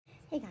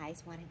Hey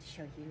guys, wanted to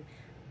show you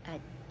a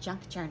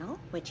junk journal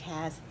which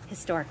has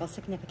historical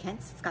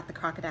significance. It's got the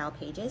crocodile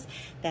pages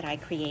that I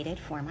created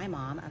for my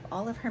mom of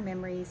all of her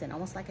memories and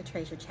almost like a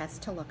treasure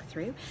chest to look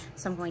through.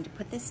 So I'm going to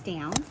put this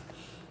down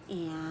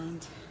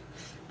and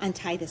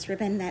untie this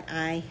ribbon that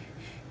I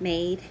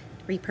made,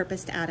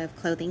 repurposed out of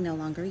clothing no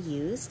longer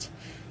used.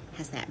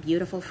 Has that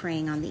beautiful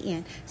fraying on the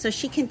end. So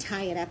she can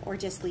tie it up or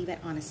just leave it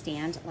on a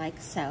stand like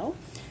so.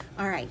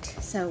 All right,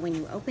 so when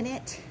you open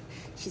it,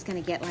 she's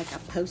gonna get like a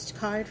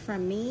postcard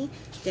from me,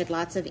 did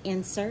lots of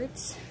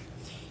inserts,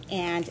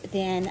 and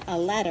then a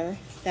letter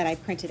that I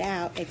printed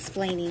out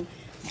explaining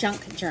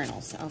junk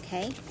journals,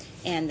 okay?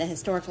 And the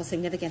historical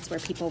significance where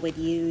people would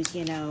use,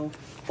 you know,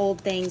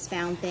 old things,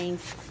 found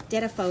things.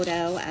 Did a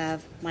photo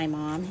of my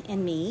mom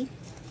and me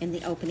in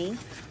the opening.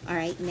 All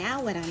right,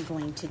 now what I'm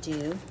going to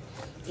do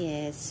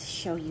is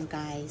show you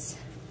guys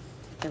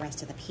the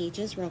rest of the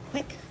pages real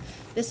quick.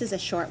 This is a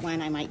short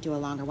one, I might do a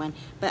longer one,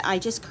 but I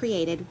just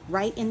created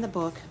right in the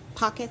book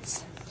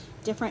pockets,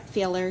 different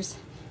fillers,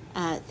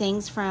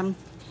 things from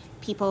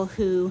people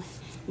who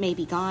may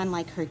be gone,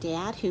 like her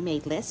dad, who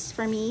made lists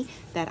for me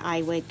that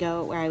I would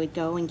go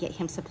and get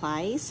him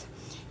supplies.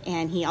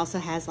 And he also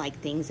has like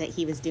things that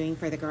he was doing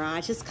for the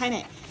garage. This kind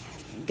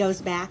of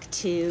goes back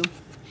to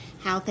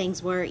how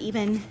things were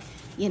even,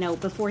 you know,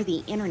 before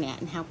the internet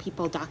and how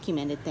people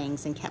documented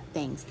things and kept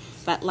things.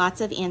 But lots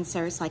of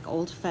inserts, like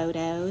old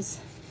photos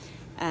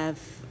of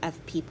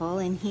people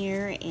in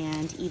here,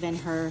 and even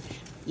her,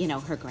 you know,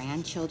 her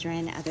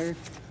grandchildren, other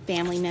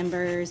family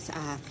members,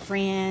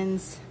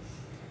 friends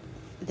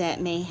that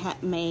may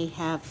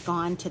have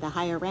gone to the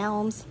higher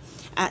realms.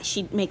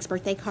 She makes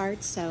birthday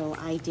cards, so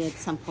I did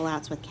some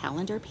pullouts with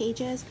calendar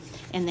pages,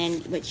 and then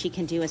what she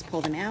can do is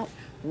pull them out,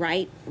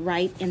 write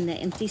in the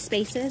empty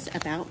spaces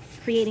about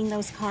creating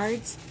those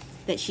cards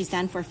that she's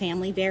done for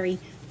family. Very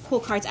cool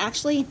cards,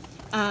 actually,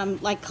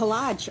 like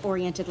collage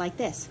oriented like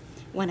this.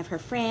 One of her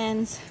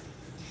friends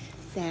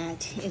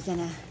that is in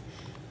a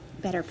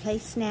better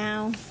place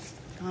now,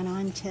 gone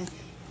on to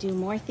do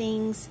more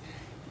things.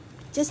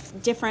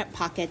 Just different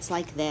pockets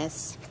like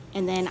this.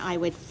 And then I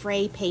would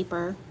fray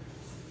paper,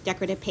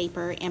 decorative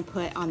paper, and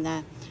put on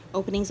the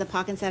openings of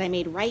pockets that I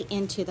made right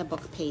into the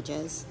book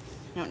pages.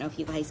 I don't know if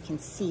you guys can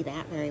see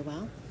that very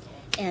well.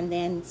 And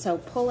then, so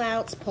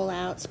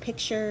pullouts,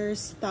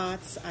 pictures,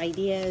 thoughts,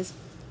 ideas,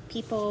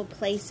 people,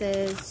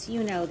 places,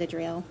 you know the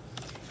drill.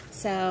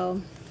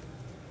 So,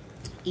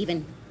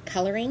 even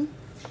coloring,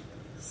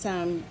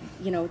 some,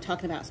 you know,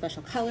 talking about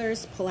special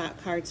colors, pull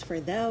out cards for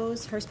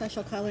those, her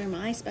special color,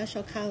 my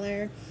special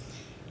color,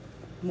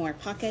 more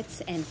pockets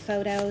and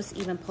photos,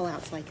 even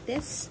pullouts like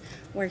this,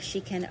 where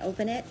she can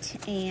open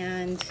it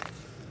and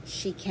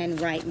she can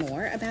write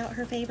more about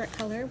her favorite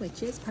color,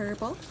 which is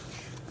purple.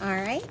 All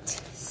right,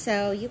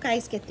 so you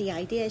guys get the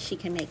idea. She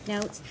can make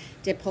notes.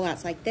 Did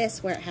pullouts like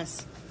this where it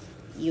has,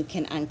 you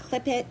can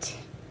unclip it,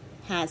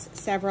 has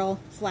several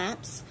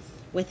flaps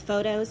with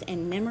photos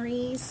and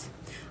memories.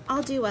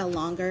 I'll do a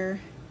longer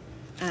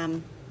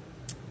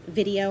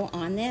video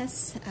on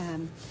this.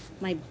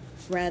 My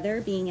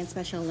brother being in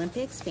Special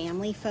Olympics,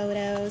 family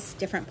photos,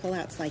 different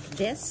pullouts like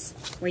this,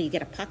 where you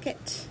get a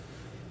pocket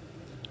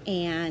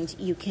and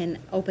you can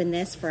open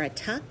this for a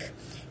tuck,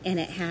 and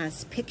it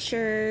has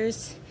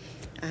pictures,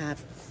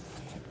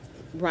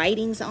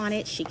 writings on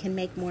it. She can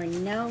make more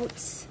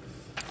notes,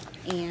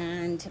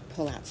 and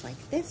pullouts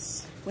like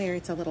this, where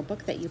it's a little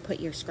book that you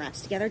put your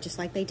scraps together, just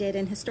like they did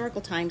in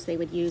historical times. They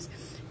would use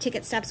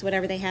ticket stubs,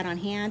 whatever they had on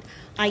hand.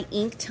 I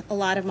inked a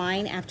lot of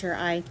mine after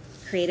I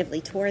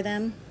creatively tore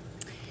them.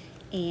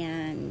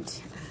 And,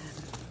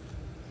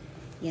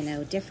 you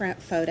know,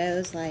 different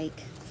photos,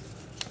 like,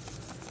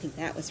 I think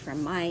that was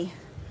from my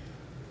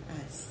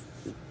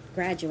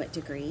graduate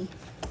degree.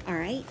 All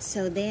right,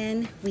 so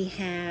then we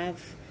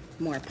have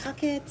more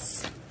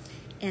pockets,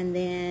 and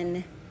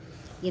then,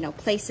 you know,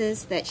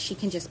 places that she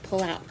can just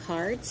pull out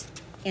cards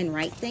and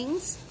write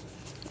things.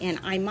 And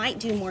I might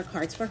do more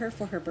cards for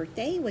her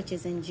birthday, which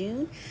is in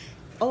June.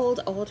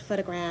 Old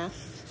photograph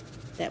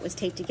that was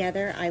taped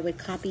together. I would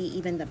copy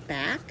even the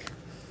back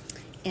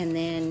and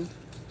then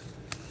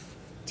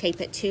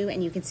tape it too,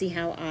 and you can see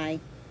how I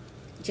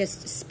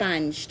just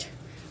sponged.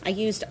 I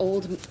used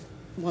old,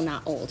 well,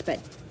 not old,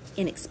 but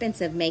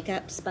inexpensive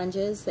makeup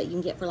sponges that you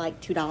can get for like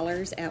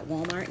 $2 at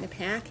Walmart in a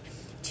pack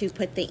to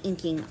put the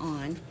inking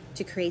on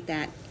to create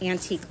that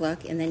antique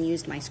look, and then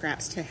used my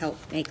scraps to help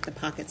make the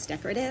pockets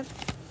decorative.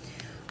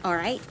 All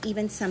right,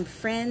 even some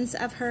friends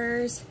of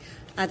hers,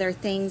 other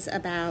things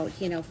about,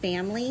 you know,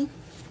 family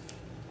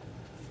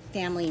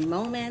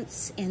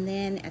moments. And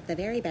then at the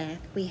very back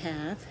we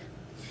have,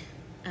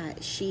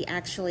 she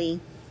actually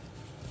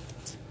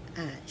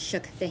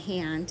shook the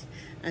hand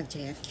of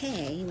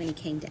JFK when he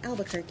came to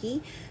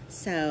Albuquerque.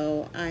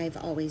 So I've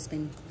always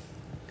been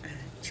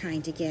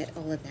trying to get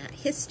all of that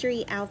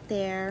history out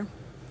there,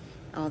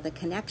 all the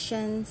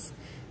connections.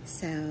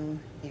 So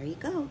there you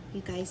go.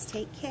 You guys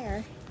take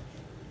care.